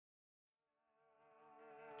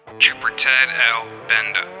Trooper Ted L.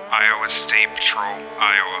 Benda, Iowa State Patrol,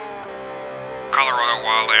 Iowa. Colorado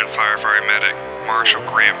Wildland Firefighter Medic, Marshall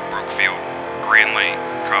Grant Brookfield, Grand Lake,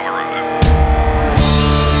 Colorado.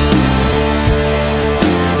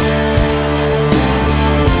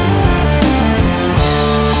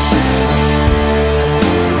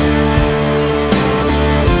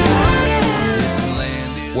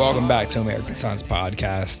 Welcome back to American Sons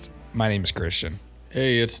Podcast. My name is Christian.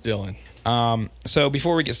 Hey, it's Dylan. So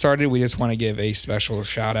before we get started, we just want to give a special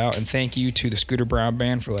shout out and thank you to the Scooter Brown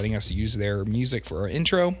Band for letting us use their music for our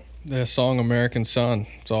intro. The song American Son.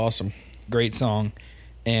 It's awesome. Great song.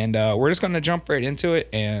 And we're just going to jump right into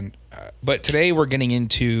it. But today we're getting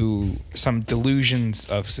into some delusions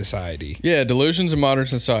of society. Yeah, delusions of modern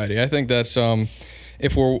society. I think that's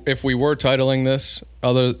if we were titling this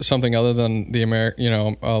something other than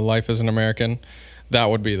the Life as an American, that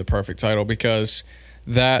would be the perfect title, because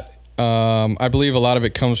that I believe a lot of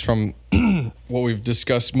it comes from what we've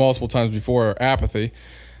discussed multiple times before, apathy.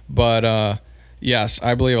 But yes,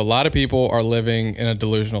 I believe a lot of people are living in a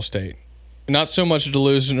delusional state. Not so much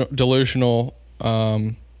delusional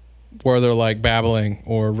where they're like babbling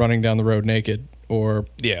or running down the road naked, or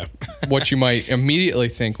what you might immediately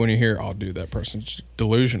think when you hear, "Oh, dude, that person's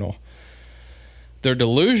delusional." They're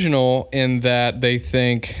delusional in that they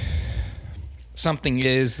think something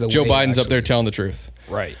is the Joe way Biden's actually up there telling the truth.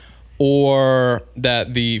 Right. Or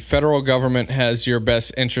that the federal government has your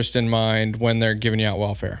best interest in mind when they're giving you out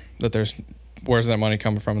welfare. Where's that money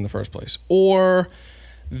coming from in the first place? Or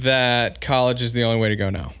that college is the only way to go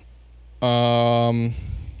now.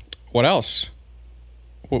 What else?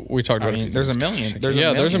 We talked about. There's a million.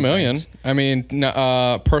 There's a million. Things. I mean,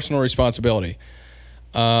 personal responsibility.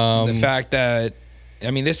 The fact that,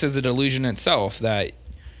 this is a delusion itself that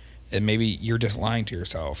maybe you're just lying to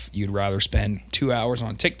yourself. You'd rather spend 2 hours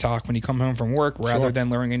on TikTok when you come home from work rather than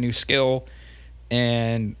learning a new skill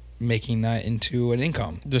and making that into an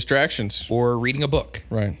income. Distractions. Or reading a book.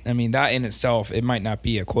 Right. That in itself, it might not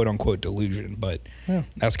be a quote-unquote delusion, but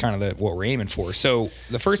that's kind of what we're aiming for. So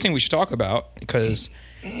the first thing we should talk about, because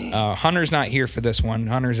Hunter's not here for this one.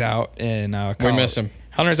 Hunter's out in we miss him.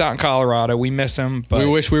 Hunter's out in Colorado. We miss him, but we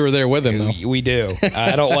wish we were there with him, though. We do.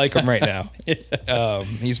 I don't like him right now.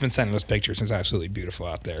 He's been sending us pictures. It's absolutely beautiful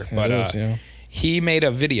out there. But he made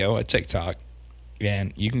a video, a TikTok,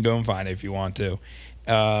 and you can go and find it if you want to.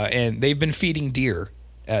 And they've been feeding deer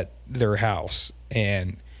at their house,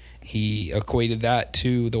 and he equated that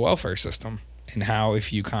to the welfare system, and how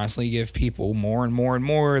if you constantly give people more and more and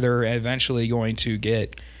more, they're eventually going to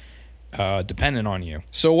get dependent on you.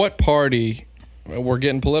 So what party... We're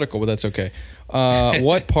getting political, but that's okay.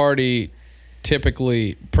 What party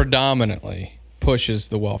typically, predominantly, pushes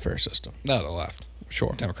the welfare system? No, the left.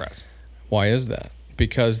 Sure. Democrats. Why is that?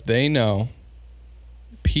 Because they know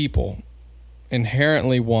people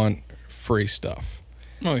inherently want free stuff.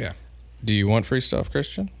 Oh, yeah. Do you want free stuff,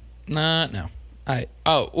 Christian? No. I'll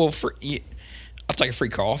take a free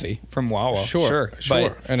coffee from Wawa. Sure.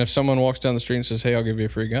 But, and if someone walks down the street and says, "Hey, I'll give you a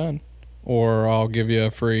free gun," or "I'll give you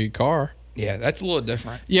a free car," yeah, that's a little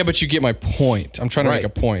different. Yeah, but you get my point. I'm trying to make a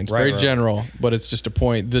point. It's very general, but it's just a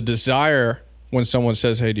point. The desire when someone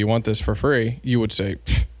says, "Hey, do you want this for free?" You would say,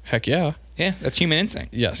 "Heck yeah." Yeah, that's human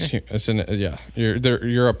instinct. Yes,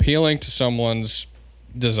 You're appealing to someone's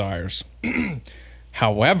desires.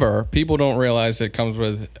 However, people don't realize it comes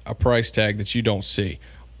with a price tag that you don't see.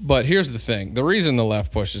 But here's the thing. The reason the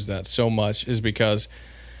left pushes that so much is because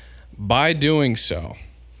by doing so,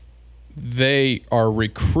 they are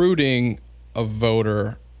recruiting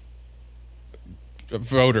voters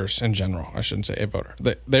in general. I shouldn't say a voter.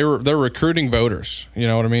 They're recruiting voters. You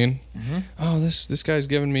know what I mean? Mm-hmm. Oh, this guy's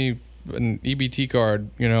giving me an EBT card,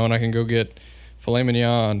 and I can go get filet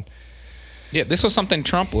mignon. Yeah, this was something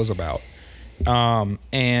Trump was about.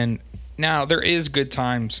 And now there is good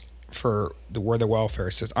times for where the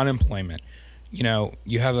welfare says unemployment.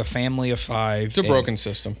 You have a family of 5. It's a broken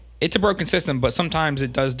system. It's a broken system, but sometimes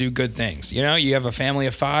it does do good things. You have a family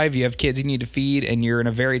of 5, you have kids you need to feed, and you're in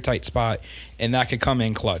a very tight spot, and that could come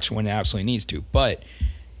in clutch when it absolutely needs to. But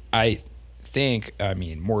I think,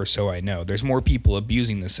 more so I know, there's more people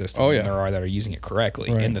abusing the system than there are that are using it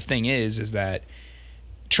correctly. Right. And the thing is that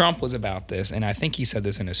Trump was about this, and I think he said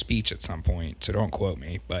this in a speech at some point, so don't quote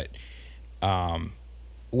me, but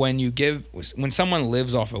when someone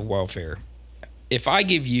lives off of welfare, if I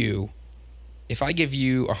give you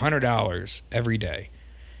 $100 every day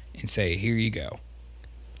and say, "Here you go,"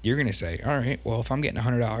 you're going to say, "All right, well, if I'm getting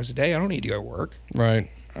 $100 a day, I don't need to go to work. Right.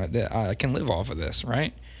 I can live off of this,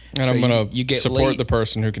 right?" And so I'm going to support the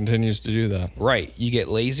person who continues to do that. Right. You get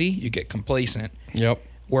lazy, you get complacent. Yep.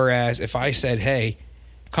 Whereas if I said, "Hey,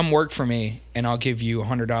 come work for me and I'll give you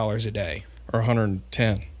 $100 a day. Or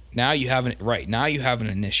 110. Now you have now you have an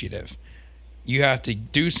initiative. You have to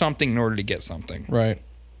do something in order to get something. Right.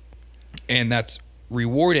 And that's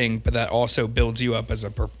rewarding, but that also builds you up as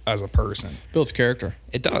a person. Builds character.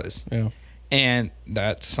 It does. Yeah. And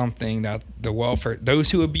that's something that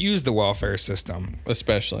those who abuse the welfare system,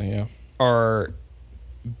 especially, yeah, are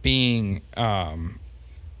being,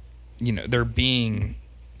 they're being,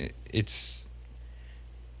 it's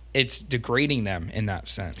degrading them in that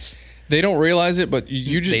sense. They don't realize it, but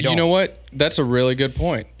you know what? That's a really good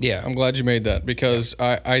point. Yeah. I'm glad you made that, because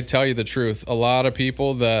I tell you the truth. A lot of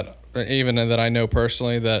people that I know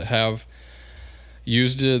personally that have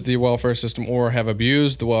used the welfare system or have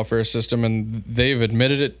abused the welfare system, and they've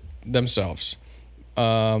admitted it themselves.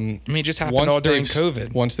 It just happened all during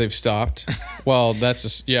COVID. Once they've stopped. Well, that's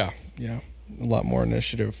just, yeah, a lot more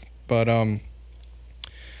initiative. But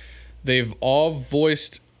they've all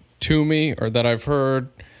voiced to me, or that I've heard,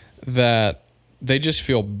 that they just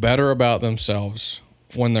feel better about themselves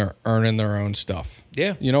when they're earning their own stuff.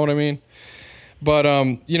 Yeah. You know what I mean? But,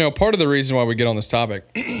 part of the reason why we get on this topic,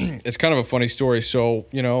 it's kind of a funny story. So,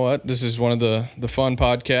 you know what? This is one of the fun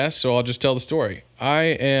podcasts, so I'll just tell the story. I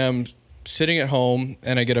am sitting at home,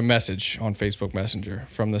 and I get a message on Facebook Messenger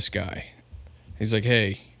from this guy. He's like,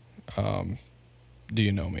 hey, do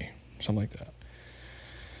you know me? Something like that.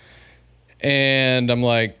 And I'm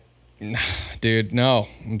like, dude, no,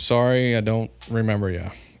 I'm sorry, I don't remember you.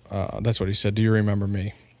 That's what he said. Do you remember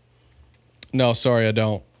me? No, sorry, I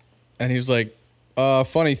don't. And he's like,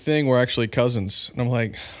 funny thing, we're actually cousins. And I'm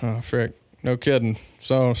like, oh, frick, no kidding.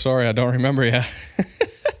 So sorry, I don't remember you.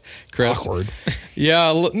 Chris. Awkward.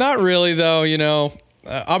 Yeah, not really, though.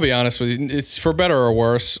 I'll be honest with you. It's for better or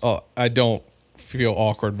worse. I don't feel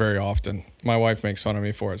awkward very often. My wife makes fun of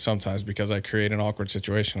me for it sometimes because I create an awkward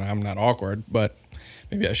situation. I'm not awkward, but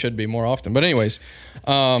maybe I should be more often. But anyways,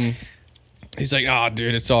 he's like, oh,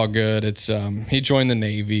 dude, it's all good. It's he joined the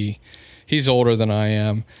Navy. He's older than I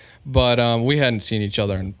am. But we hadn't seen each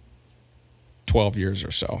other in 12 years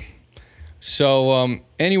or so. So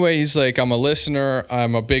anyway, he's like, I'm a listener.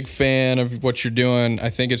 I'm a big fan of what you're doing. I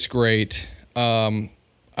think it's great.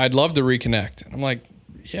 I'd love to reconnect. And I'm like,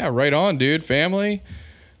 yeah, right on, dude. Family.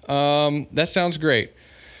 That sounds great.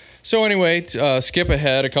 So anyway, skip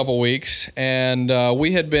ahead a couple weeks, and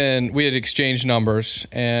we had exchanged numbers,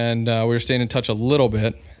 and we were staying in touch a little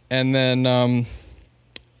bit. And then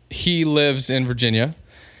he lives in Virginia,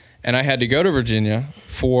 and I had to go to Virginia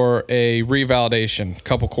for a revalidation,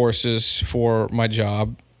 couple courses for my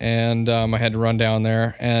job, and I had to run down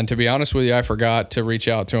there. And to be honest with you, I forgot to reach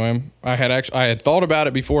out to him. I had thought about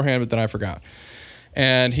it beforehand, but then I forgot.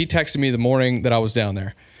 And he texted me the morning that I was down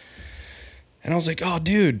there. And I was like, oh,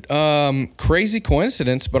 dude, crazy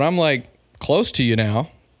coincidence, but I'm like close to you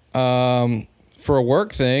now for a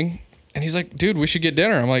work thing. And he's like, dude, we should get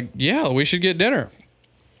dinner. I'm like, yeah, we should get dinner.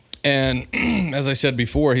 And as I said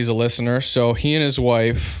before, he's a listener. So he and his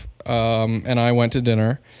wife and I went to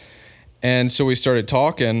dinner. And so we started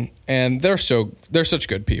talking, and they're such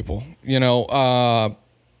good people.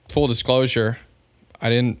 Full disclosure, I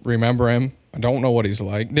didn't remember him. I don't know what he's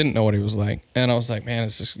like. Didn't know what he was like. And I was like, man,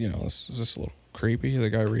 is this a little creepy? The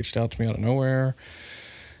guy reached out to me out of nowhere.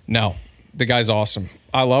 No, the guy's awesome.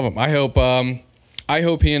 I love him. I hope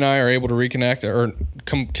he and I are able to reconnect or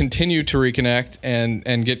continue to reconnect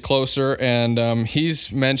and get closer. And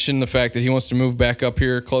he's mentioned the fact that he wants to move back up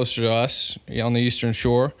here closer to us on the Eastern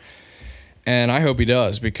Shore. And I hope he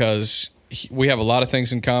does, because we have a lot of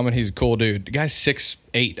things in common. He's a cool dude. The guy's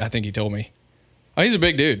 6'8", I think he told me. Oh, he's a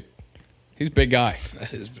big dude. He's a big guy.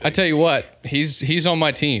 That is big. I tell you what, he's on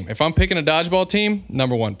my team. If I'm picking a dodgeball team,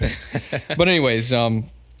 number one pick. But anyways, so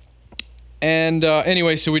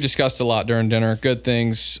we discussed a lot during dinner. Good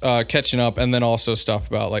things, catching up, and then also stuff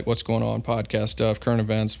about like what's going on, podcast stuff, current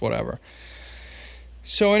events, whatever.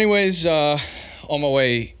 So anyways, on my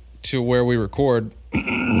way to where we record,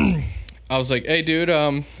 I was like, hey, dude,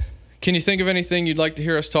 can you think of anything you'd like to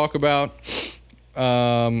hear us talk about?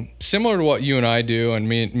 Similar to what you and I do, and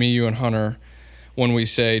me, you, and Hunter, when we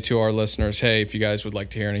say to our listeners, hey, if you guys would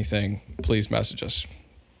like to hear anything, please message us.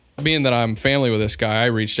 Being that I'm family with this guy, I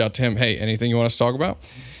reached out to him, hey, anything you want us to talk about?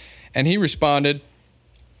 And he responded,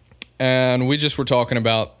 and we just were talking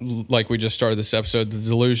about, like we just started this episode, the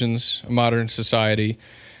delusions of modern society.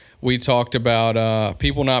 We talked about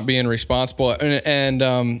people not being responsible,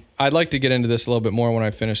 and I'd like to get into this a little bit more when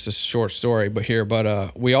I finish this short story. But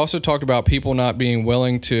we also talked about people not being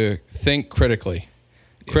willing to think critically,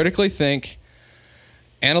 think,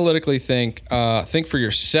 analytically think for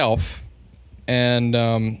yourself, and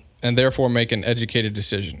therefore make an educated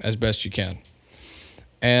decision as best you can.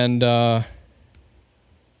 and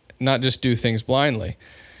not just do things blindly.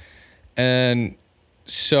 And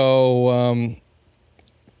so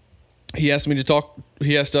he asked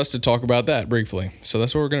us to talk about that briefly. So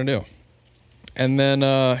that's what we're going to do. And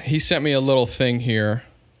then he sent me a little thing here.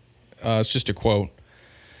 It's just a quote.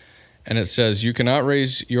 And it says, "You cannot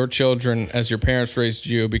raise your children as your parents raised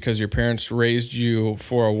you because your parents raised you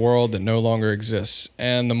for a world that no longer exists."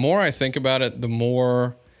 And the more I think about it, the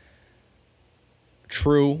more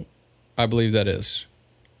true I believe that is.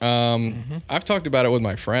 I've talked about it with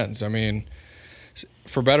my friends. I mean,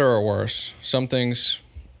 for better or worse, some things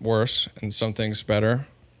worse and some things better.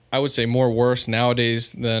 I would say more worse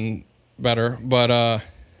nowadays than better, but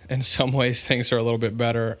in some ways things are a little bit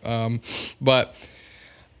better. But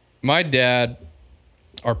my dad,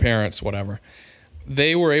 our parents, whatever,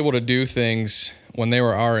 they were able to do things when they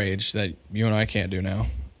were our age that you and I can't do now.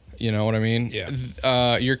 You know what I mean?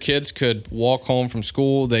 Yeah. Your kids could walk home from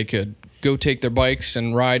school. They could go take their bikes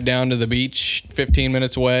and ride down to the beach 15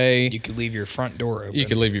 minutes away. You could leave your front door open. You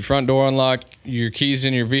could leave your front door unlocked, your keys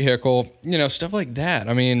in your vehicle, stuff like that.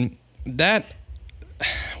 I mean, that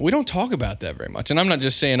we don't talk about that very much. And I'm not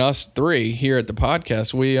just saying us three here at the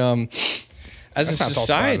podcast. We, as a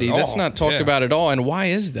society, that's not talked about at all. And why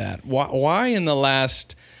is that? Why in the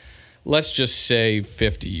last, let's just say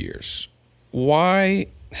 50 years, why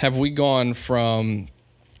have we gone from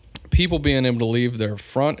people being able to leave their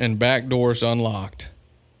front and back doors unlocked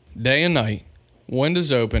day and night,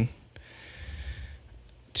 windows open,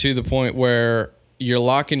 to the point where you're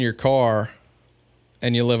locking your car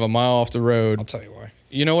and you live a mile off the road? I'll tell you why.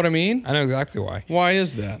 You know what I mean? I know exactly why. Why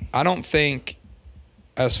is that? I don't think,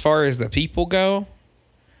 as far as the people go,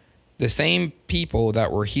 the same people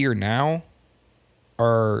that were here now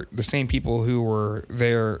are the same people who were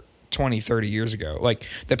there 20, 30 years ago. Like,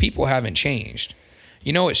 the people haven't changed.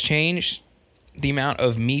 You know what's changed? The amount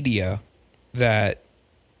of media that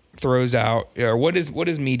throws out, or what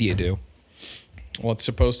does media do? Well, it's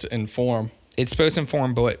supposed to inform. It's supposed to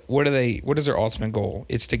inform, but what is their ultimate goal?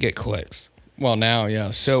 It's to get clicks. Well, now,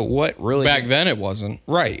 yes. So what really... Back then it wasn't.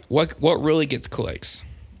 Right. What really gets clicks?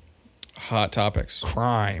 Hot topics.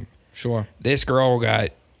 Crime. Sure. This girl got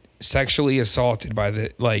sexually assaulted by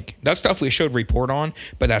that stuff we should report on,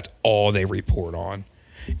 but that's all they report on.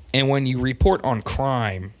 And when you report on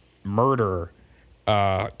crime, murder,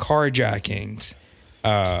 carjackings,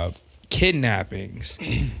 kidnappings,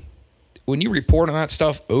 when you report on that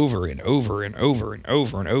stuff over and over and over and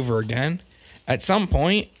over and over again, at some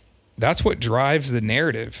point, that's what drives the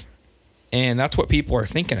narrative. And that's what people are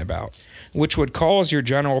thinking about, which would cause your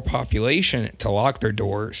general population to lock their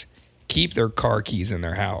doors, keep their car keys in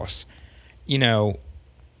their house,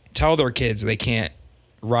 tell their kids they can't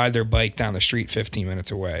ride their bike down the street 15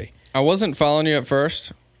 minutes away. I wasn't following you at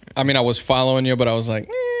first. I mean, I was following you, but I was like,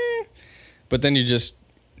 But then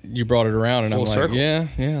you brought it around, and Full I'm circle. like,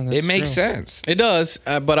 yeah, that's It makes true. sense. It does,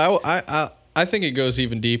 but I think it goes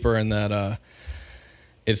even deeper in that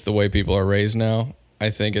it's the way people are raised now.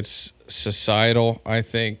 I think it's societal. I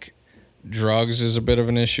think drugs is a bit of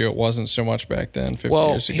an issue. It wasn't so much back then, 50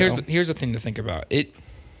 years ago. Here's the thing to think about.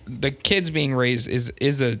 The kids being raised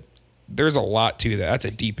there's a lot to that. That's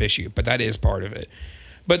a deep issue, but that is part of it.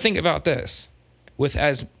 But think about this. With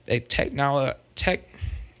as a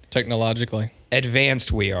technologically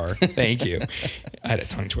advanced we are, thank you. I had a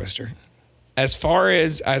tongue twister. As far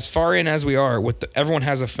in as we are, everyone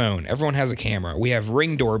has a phone, everyone has a camera. We have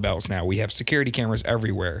Ring doorbells now. We have security cameras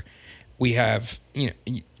everywhere. We have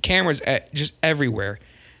cameras just everywhere.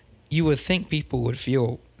 You would think people would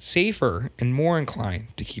feel safer and more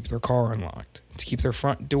inclined to keep their car unlocked, to keep their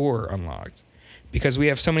front door unlocked, because we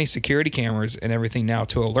have so many security cameras and everything now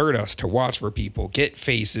to alert us, to watch for people, get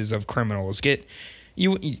faces of criminals,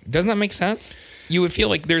 doesn't that make sense? You would feel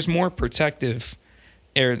like there's more protective,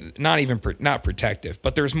 or not protective,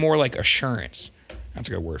 but there's more like assurance. That's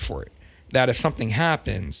a good word for it. That if something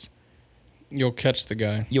happens, you'll catch the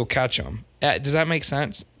guy. You'll catch him. Does that make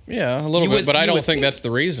sense? Yeah, a little bit, but I don't think that's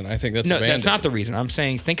the reason. I think that's no, that's not the reason. I'm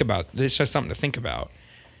saying think about it. It's just something to think about.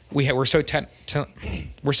 We're so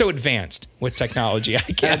advanced with technology. I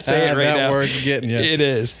can't say it right now. That word's getting you. It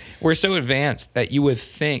is. We're so advanced that you would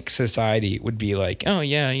think society would be like, oh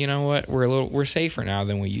yeah, you know what? We're safer now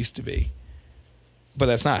than we used to be. But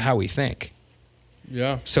that's not how we think.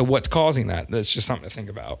 Yeah. So what's causing that? That's just something to think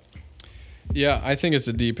about. Yeah, I think it's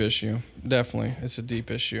a deep issue. Definitely, it's a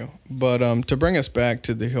deep issue. But to bring us back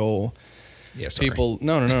to the whole people,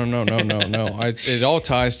 no. It all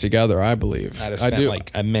ties together, I believe. I spent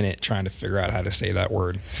like a minute trying to figure out how to say that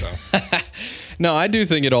word. So, no, I do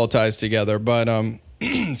think it all ties together. But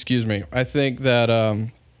excuse me, I think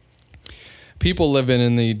that people living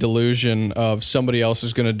in the delusion of somebody else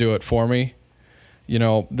is going to do it for me, you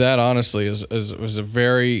know, that honestly is a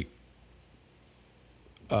very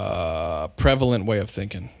prevalent way of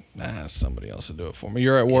thinking. Nah, somebody else will do it for me.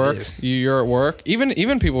 You're at work. You're at work.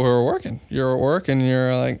 Even people who are working. You're at work and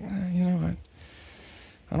you're like, you know,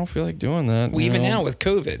 I don't feel like doing that. Well, even now with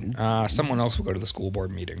COVID, someone else will go to the school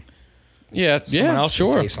board meeting. Someone else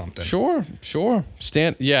will sure. say something. Sure.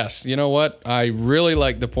 Yes. You know what? I really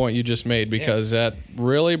like the point you just made because that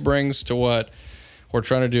really brings to what we're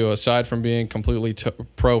trying to do. Aside from being completely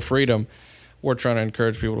pro-freedom, we're trying to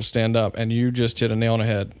encourage people to stand up. And you just hit a nail on the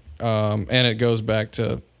head. And it goes back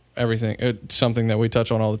to everything. It's something that we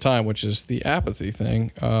touch on all the time, which is the apathy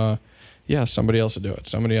thing. Somebody else would do it.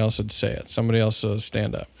 Somebody else would say it. Somebody else would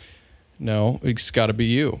stand up. No, it's got to be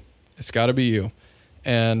you. It's got to be you.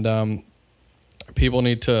 And people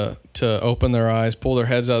need to open their eyes, pull their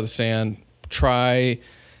heads out of the sand,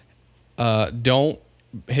 don't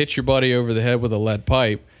hit your buddy over the head with a lead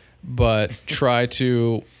pipe, but try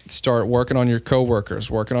to start working on your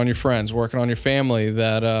coworkers, working on your friends, working on your family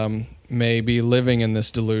that may be living in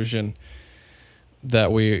this delusion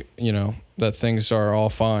that that things are all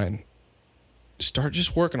fine. Start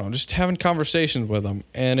just working on, just having conversations with them.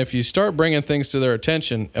 And if you start bringing things to their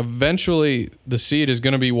attention, eventually the seed is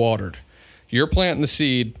going to be watered. You're planting the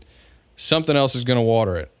seed, something else is going to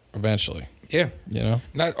water it eventually. Yeah. You know?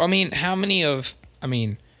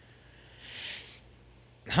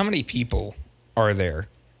 How many people are there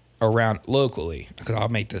around locally? Because I'll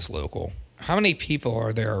make this local. How many people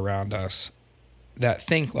are there around us that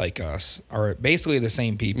think like us, are basically the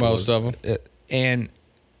same people? Most of them. And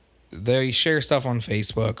they share stuff on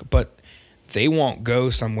Facebook, but they won't go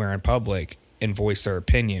somewhere in public and voice their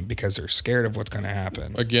opinion because they're scared of what's going to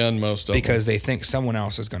happen. Again, most of them. Because they think someone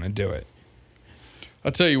else is going to do it.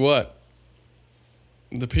 I'll tell you what.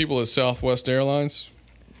 The people at Southwest Airlines.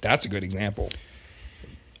 That's a good example.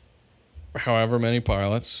 However many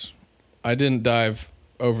pilots. I didn't dive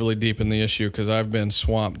overly deep in the issue because I've been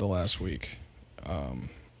swamped the last week.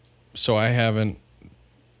 So I haven't,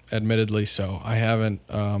 admittedly so, I haven't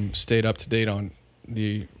stayed up to date on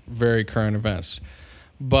the very current events.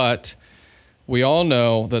 But we all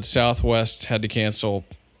know that Southwest had to cancel,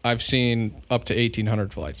 I've seen up to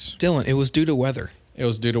 1,800 flights. Dylan, it was due to weather. It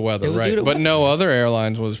was due to weather, right? But no other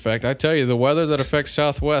airlines was affected. I tell you, the weather that affects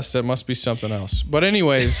Southwest, that must be something else. But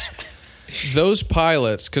anyways, those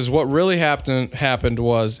pilots, because what really happened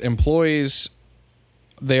was employees,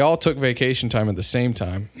 they all took vacation time at the same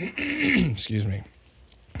time. Excuse me.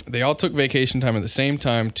 They all took vacation time at the same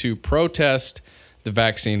time to protest the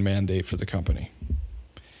vaccine mandate for the company.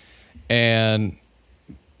 And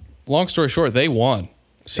long story short, they won.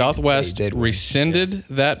 Southwest rescinded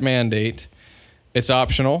that mandate. It's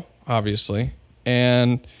optional, obviously.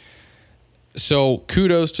 And so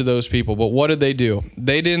kudos to those people. But what did they do?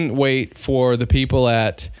 They didn't wait for the people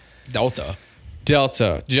at Delta,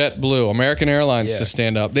 JetBlue, American Airlines to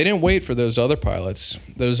stand up. They didn't wait for those other pilots,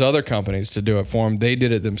 those other companies to do it for them. They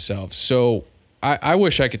did it themselves. So I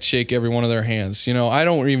wish I could shake every one of their hands. You know, I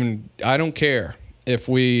don't care if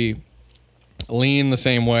we lean the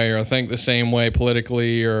same way or think the same way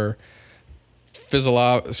politically or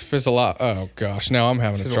oh gosh, now I'm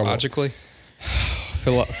having trouble.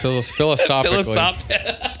 Philosophically,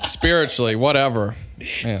 spiritually, whatever.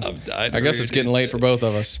 Man, I guess it's getting late for both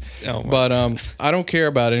of us. But I don't care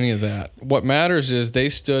about any of that. What matters is they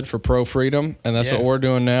stood for pro-freedom, and that's what we're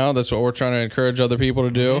doing now. That's what we're trying to encourage other people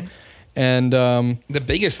to do. And the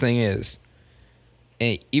biggest thing is,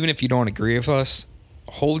 even if you don't agree with us,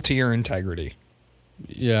 hold to your integrity.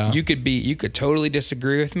 Yeah. You could totally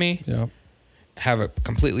disagree with me. Yeah. Have a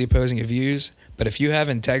completely opposing views, but if you have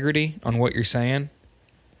integrity on what you're saying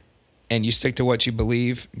and you stick to what you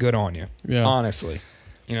believe, good on you. Yeah. Honestly.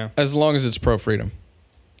 You know. As long as it's pro-freedom.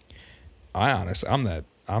 I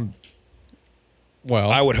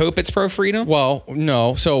would hope it's pro-freedom. Well,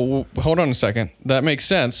 no. So hold on a second. That makes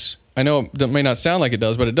sense. I know that may not sound like it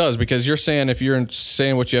does, but it does, because you're saying if you're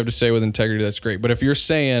saying what you have to say with integrity, that's great. But if you're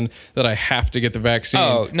saying that I have to get the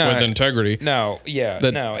vaccine with integrity, you're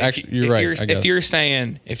right. If you're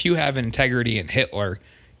saying if you have integrity in Hitler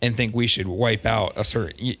and think we should wipe out a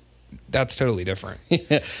certain, that's totally different.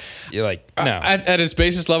 You're like, no. At its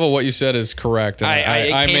basis level, what you said is correct. And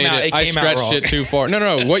I stretched it too far.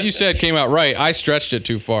 No. What you said came out right. I stretched it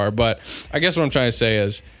too far. But I guess what I'm trying to say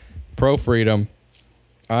is pro-freedom.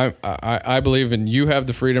 I believe in you have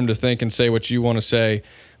the freedom to think and say what you want to say,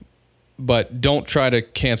 but don't try to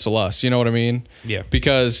cancel us. You know what I mean? Yeah.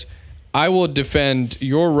 Because I will defend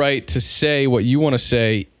your right to say what you want to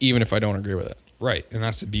say, even if I don't agree with it. Right. And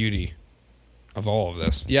that's the beauty of all of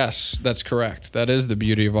this. Yes, that's correct. That is the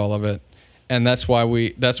beauty of all of it. And that's why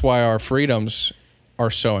our freedoms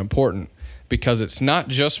are so important, because it's not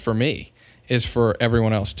just for me, it's for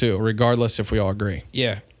everyone else too, regardless if we all agree.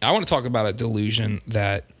 Yeah. I want to talk about a delusion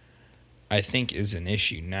that I think is an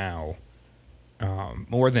issue now,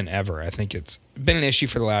 more than ever. I think it's been an issue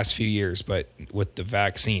for the last few years, but with the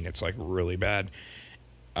vaccine, it's like really bad.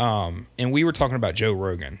 And we were talking about Joe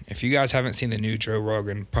Rogan. If you guys haven't seen the new Joe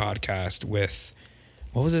Rogan podcast with,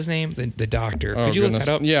 what was his name? The doctor. Could you look that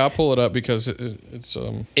up? Yeah, I'll pull it up because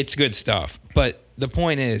it's good stuff. But the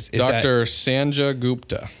point is Dr. Sanjay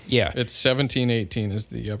Gupta. Yeah. It's 1718 is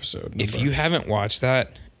the episode number. If you haven't watched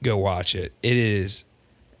that, go watch it. It is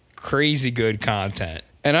crazy good content.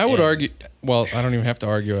 And I would argue, well, I don't even have to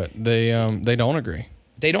argue it. They don't agree.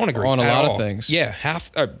 They don't agree on a lot of things. Yeah,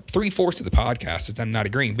 3/4 of the podcast is them not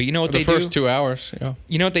agreeing. But you know what they do? The first 2 hours, yeah.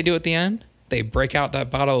 You know what they do at the end? They break out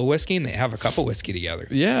that bottle of whiskey and they have a cup of whiskey together.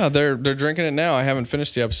 Yeah, they're drinking it now. I haven't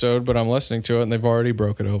finished the episode, but I'm listening to it, and they've already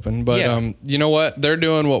broke it open. But you know what? They're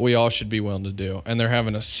doing what we all should be willing to do, and they're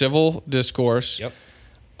having a civil discourse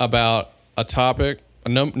about a topic,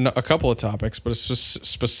 a couple of topics, but it's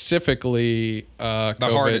specifically the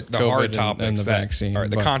hard topics and the vaccine, or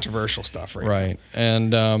the controversial stuff, right?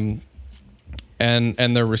 And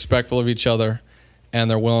they're respectful of each other. And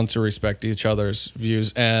they're willing to respect each other's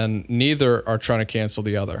views, and neither are trying to cancel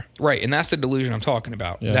the other. Right, and that's the delusion I'm talking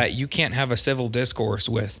about. Yeah. That you can't have a civil discourse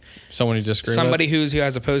with someone you disagree somebody who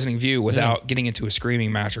has opposing view without getting into a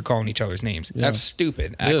screaming match or calling each other's names. Yeah. That's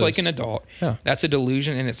stupid. Act like an adult. Yeah. That's a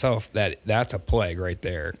delusion in itself. That's a plague right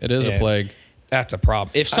there. It is a plague. That's a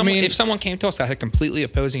problem. If someone came to us that had completely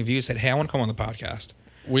opposing views, said, "Hey, I want to come on the podcast,"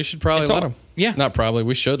 we should probably let them. Yeah, not probably.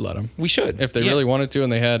 We should let them. We should if they really wanted to,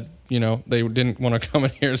 and they had. They didn't want to come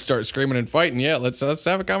in here and start screaming and fighting. Yeah, let's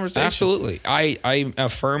have a conversation. Absolutely. I'm a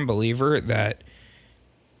firm believer that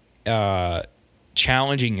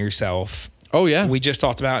challenging yourself. Oh, yeah. We just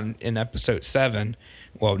talked about in episode 7.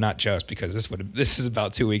 Well, not just because this is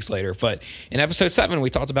about 2 weeks later. But in episode 7, we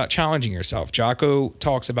talked about challenging yourself. Jocko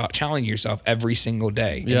talks about challenging yourself every single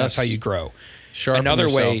day. And that's how you grow. Sharpen Another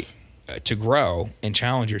yourself. way to grow and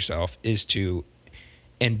challenge yourself is to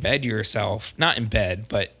embed yourself, not embed,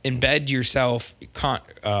 but embed yourself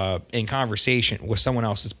in conversation with someone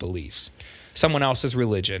else's beliefs, someone else's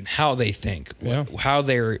religion, how they think, how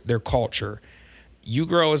their culture. You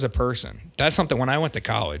grow as a person. That's something, when I went to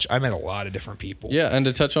college, I met a lot of different people. Yeah, and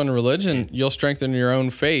to touch on religion, you'll strengthen your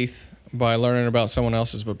own faith by learning about someone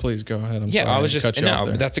else's, but please go ahead. I'm sorry. I was just,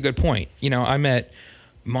 no, that's a good point. I met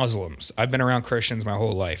Muslims. I've been around Christians my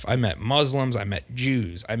whole life. I met Muslims. I met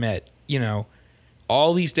Jews. I met,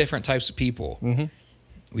 all these different types of people. Mm-hmm.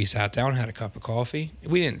 We sat down, had a cup of coffee.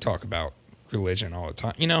 We didn't talk about religion all the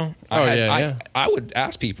time. I would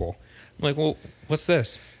ask people, I'm like, well, what's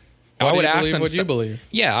this? What do you believe?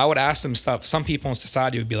 Yeah, I would ask them stuff. Some people in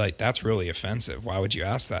society would be like, that's really offensive. Why would you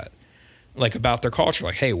ask that? Like, about their culture.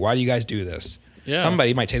 Like, hey, why do you guys do this? Yeah.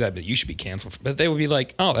 Somebody might take that, but you should be canceled. But they would be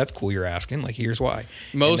like, oh, that's cool you're asking. Like, here's why.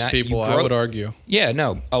 Most people, I would argue. Yeah,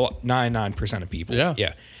 no, 99% of people.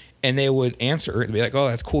 Yeah. And they would answer and be like, oh,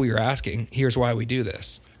 that's cool you're asking. Here's why we do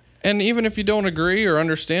this. And even if you don't agree or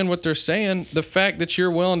understand what they're saying, the fact that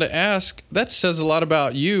you're willing to ask, that says a lot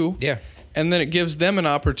about you. Yeah. And then it gives them an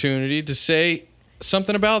opportunity to say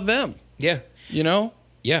something about them. Yeah.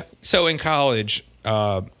 Yeah. So in college,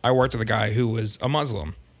 I worked with a guy who was a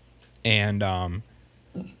Muslim. And,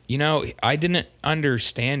 I didn't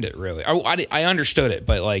understand it really. I understood it,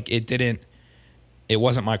 but it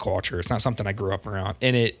wasn't my culture. It's not something I grew up around.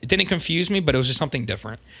 And it didn't confuse me, but it was just something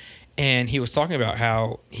different. And he was talking about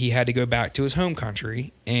how he had to go back to his home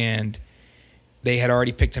country, and they had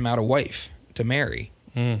already picked him out a wife to marry.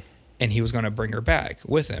 Mm. And he was going to bring her back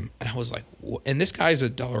with him. And I was like, and this guy's a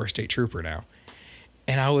Delaware State Trooper now.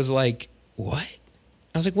 And I was like, what?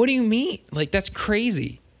 I was like, what do you mean? Like, that's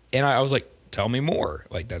crazy. And I was like, tell me more.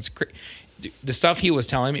 Like, that's crazy. The stuff he was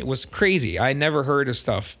telling me was crazy. I had never heard of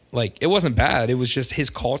stuff. Like, it wasn't bad. It was just his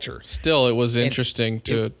culture. Still, it was interesting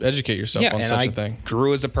to educate yourself on such a thing. I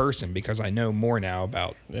grew as a person because I know more now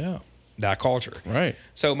about that culture. Right.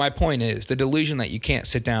 So my point is the delusion that you can't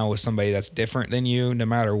sit down with somebody that's different than you, no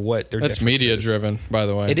matter what their difference is. That's media driven, by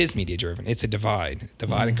the way. It is media driven. It's a divide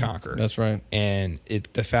and conquer. That's right. And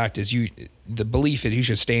the fact is the belief is you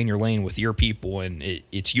should stay in your lane with your people, and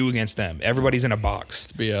it's you against them. Everybody's in a box.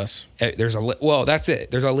 It's BS. That's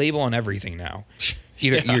it. There's a label on everything now.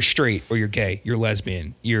 Either you're straight or you're gay, you're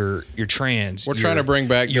lesbian, you're trans. We're trying to bring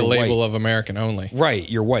back the label of American only. Right.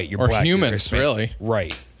 You're white. You're black. Or humans, really.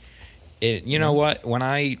 Right. You know what? When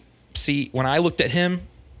I looked at him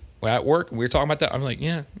at work, we were talking about that. I'm like,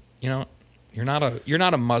 yeah, You're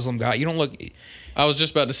not a Muslim guy. You don't look. I was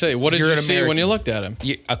just about to say, what did you see when you looked at him?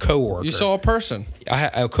 A coworker. You saw a person. I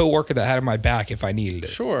had a coworker that had my back if I needed it.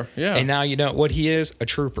 Sure, yeah. And now you know what he is, a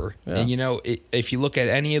trooper. Yeah. And you know, if you look at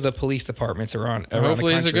any of the police departments around hopefully the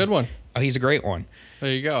country, he's a good one. Oh, he's a great one.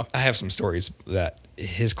 There you go. I have some stories that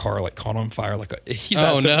his car like caught on fire. He's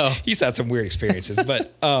had some weird experiences,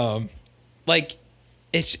 but like.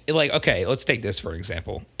 It's like, okay, let's take this for an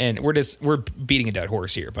example. And we're beating a dead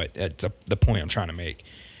horse here, but it's the point I'm trying to make.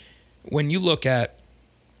 When you look at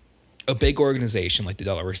a big organization like the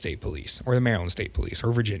Delaware State Police or the Maryland State Police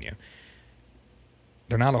or Virginia,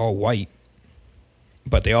 they're not all white,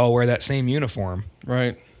 but they all wear that same uniform.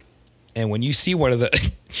 Right. And when you see when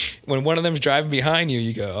one of them's driving behind you,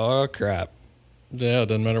 you go, oh, crap. Yeah, it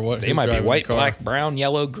doesn't matter what. They might be white, black, brown,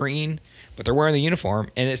 yellow, green, but they're wearing the uniform.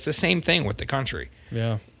 And it's the same thing with the country.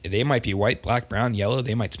 Yeah. They might be white, black, brown, yellow.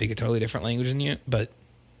 They might speak a totally different language than you, but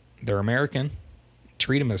they're American.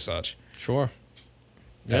 Treat them as such. Sure.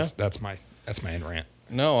 That's my end rant.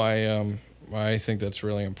 No, I think that's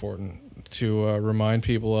really important to remind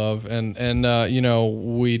people of, and you know,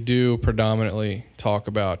 we do predominantly talk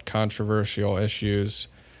about controversial issues,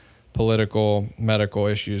 political, medical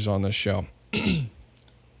issues on this show. And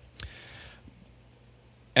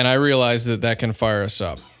I realize that can fire us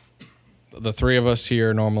up. The three of us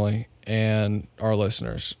here normally and our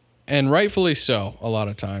listeners. And rightfully so a lot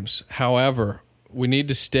of times. However, we need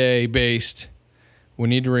to stay based. We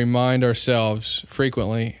need to remind ourselves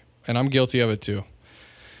frequently, and I'm guilty of it too.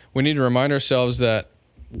 We need to remind ourselves that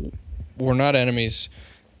we're not enemies,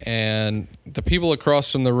 and the people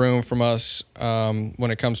across from the room from us, when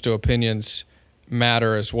it comes to opinions,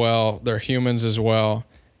 matter as well. They're humans as well.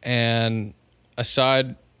 And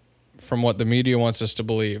aside from what the media wants us to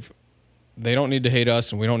believe, they don't need to hate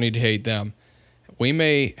us and we don't need to hate them. We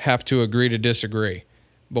may have to agree to disagree,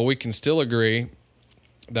 but we can still agree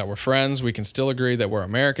that we're friends. We can still agree that we're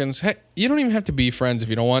Americans. Hey, you don't even have to be friends if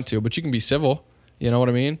you don't want to, but you can be civil. You know what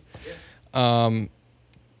I mean? Yeah.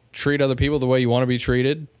 Treat other people the way you want to be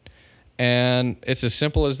treated. And it's as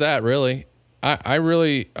simple as that, really. I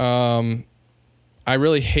really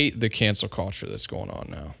hate the cancel culture that's going on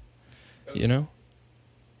now. You know?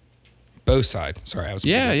 Both sides. Sorry, I was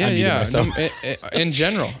yeah. No, in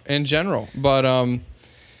general, but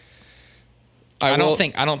I don't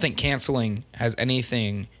think canceling has any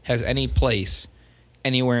place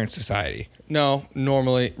anywhere in society. No,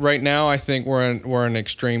 normally, right now, I think we're in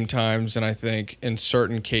extreme times, and I think in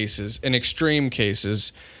certain cases, in extreme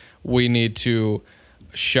cases, we need to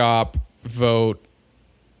shop, vote,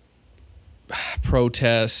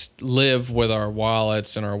 protest, live with our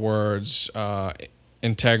wallets and our words.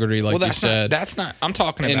 Integrity, like you said. That's not. I'm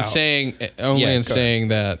talking about saying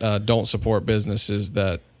that don't support businesses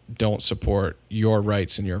that don't support your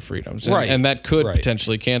rights and your freedoms, and that could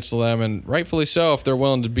potentially cancel them, and rightfully so if they're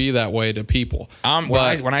willing to be that way to people.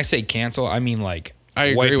 When I say cancel, I mean like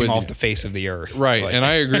wiping off the face of the earth, right? Like. And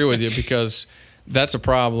I agree with you because that's a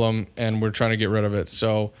problem, and we're trying to get rid of it.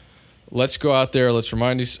 So let's go out there. Let's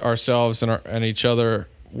remind ourselves and each other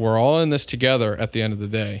we're all in this together at the end of the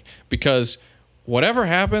day, because whatever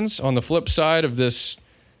happens on the flip side of this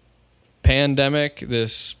pandemic,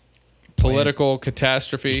 this political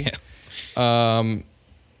catastrophe, all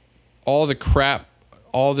the crap,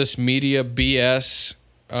 all this media BS,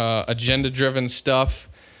 agenda-driven stuff,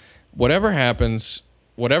 whatever happens,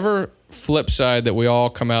 whatever flip side that we all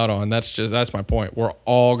come out on, that's my point. We're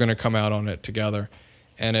all going to come out on it together.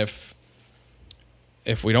 And if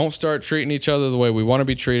we don't start treating each other the way we want to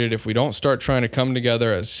be treated, if we don't start trying to come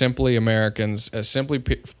together as simply Americans, as simply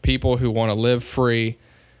people who want to live free,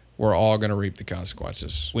 we're all going to reap the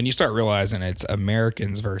consequences. When you start realizing it's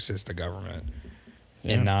Americans versus the government,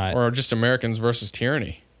 and not, or just Americans versus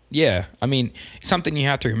tyranny. Yeah, I mean, something you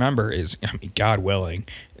have to remember is, God willing,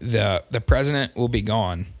 the president will be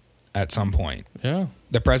gone at some point. Yeah,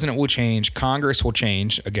 the president will change, Congress will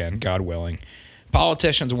change again, God willing.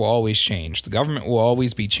 Politicians will always change. The government will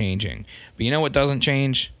always be changing. But you know what doesn't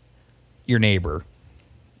change? Your neighbor.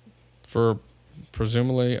 For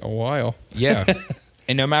presumably a while. Yeah.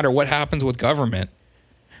 And no matter what happens with government,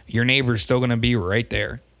 your neighbor's still going to be right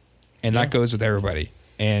there. And that goes with everybody.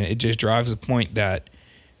 And it just drives the point that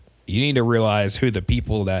you need to realize who the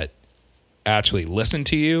people that actually listen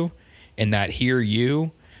to you and that hear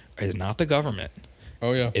you is not the government.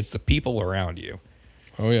 Oh, yeah. It's the people around you.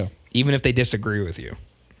 Oh, yeah. Even if they disagree with you.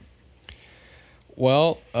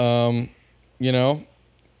 Well, welcome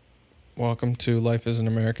to Life as an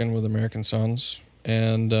American with American Sons.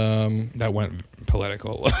 And that went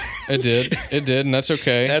political. It did, and that's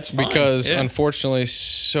okay. That's fine. Because unfortunately,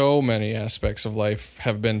 so many aspects of life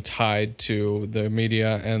have been tied to the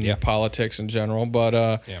media and politics in general. But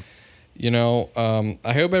I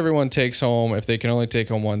hope everyone takes home, if they can only take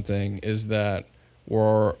home one thing, is that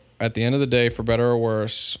we're at the end of the day, for better or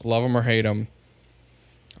worse, love them or hate them,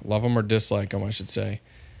 love them or dislike them, I should say,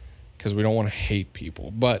 because we don't want to hate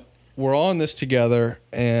people. But we're all in this together,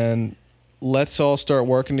 and let's all start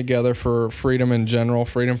working together for freedom in general,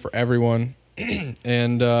 freedom for everyone.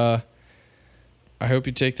 And I hope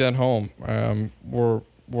you take that home.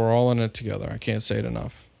 We're all in it together. I can't say it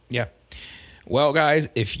enough. Yeah. Well, guys,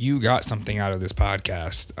 if you got something out of this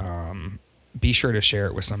podcast, be sure to share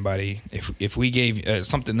it with somebody. If we gave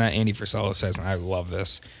something that Andy Frisella says, and I love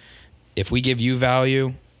this, if we give you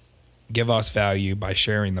value, give us value by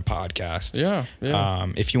sharing the podcast. Yeah.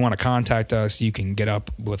 If you want to contact us, you can get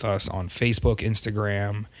up with us on Facebook,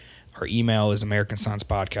 Instagram. Our email is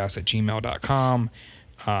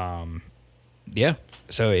americansonspodcast@gmail.com.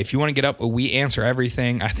 So if you want to get up, we answer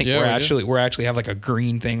everything. I think we're actually have like a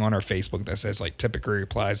green thing on our Facebook that says like typically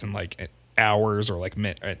replies in like hours or like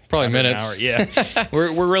probably minutes. Hour. Yeah.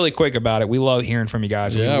 we're really quick about it. We love hearing from you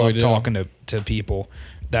guys. We love talking to people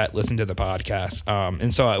that listen to the podcast.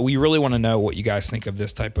 And so we really want to know what you guys think of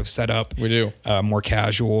this type of setup. We do. More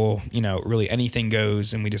casual, really anything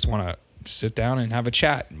goes, and we just want to sit down and have a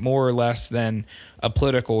chat, more or less than a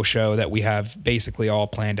political show that we have basically all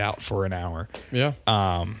planned out for an hour. Yeah.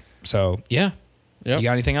 You got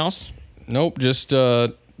anything else? Nope. Just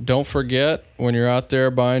don't forget, when you're out there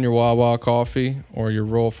buying your Wawa coffee or your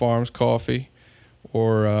Rural Farms coffee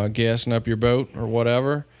or gassing up your boat or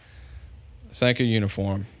whatever, thank a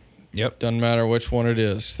uniform. Yep. Doesn't matter which one it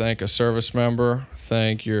is. Thank a service member.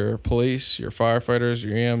 Thank your police, your firefighters,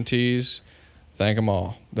 your EMTs. Thank them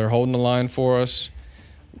all. They're holding the line for us.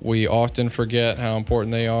 We often forget how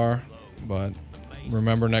important they are, but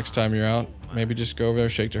remember, next time you're out, maybe just go over there,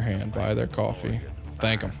 shake their hand, buy their coffee.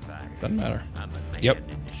 Thank them. Doesn't matter. Yep.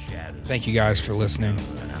 Thank you guys for listening.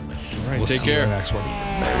 All right, take care. Next one. I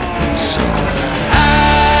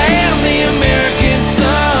am the American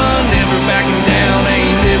son, never backing down.